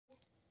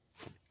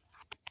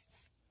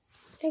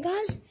Hey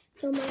guys,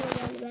 don't mind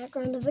in the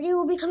background. The video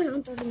will be coming out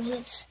in 30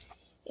 minutes.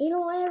 You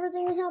know why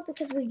everything is out?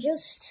 Because we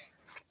just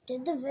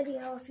did the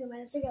video a few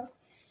minutes ago.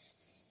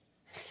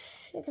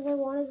 Because I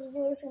wanted to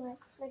do it a few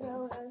minutes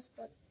ago, guys,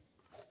 but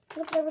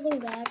put everything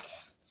back.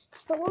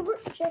 But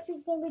what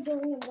Jeffy's going to be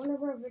doing in one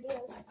of our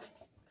videos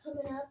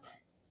coming up.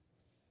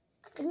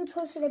 It'll be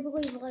posted, I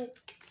believe, like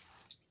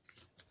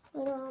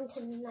later on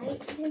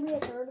tonight. It's going to be a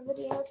third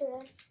video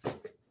today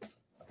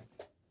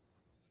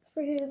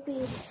for you to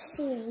be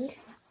seeing.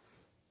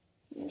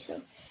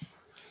 So,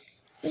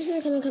 this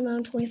is going to come out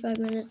in 25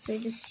 minutes, so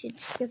just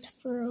skip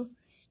through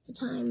the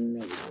time,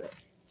 maybe do it.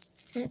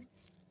 Okay.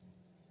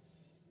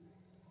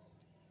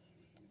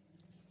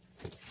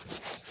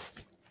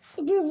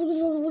 The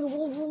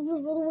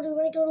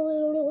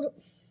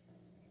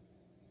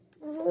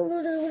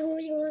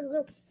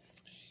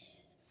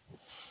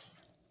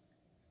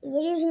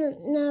video's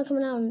now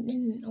coming out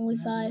in only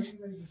 5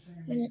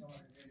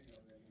 minutes.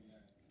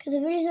 Because the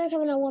video's not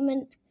coming out 1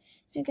 minute,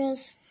 I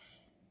guess.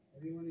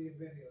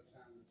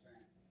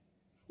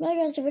 Bye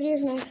guys, the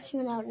video's not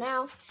coming out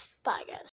now. Bye guys.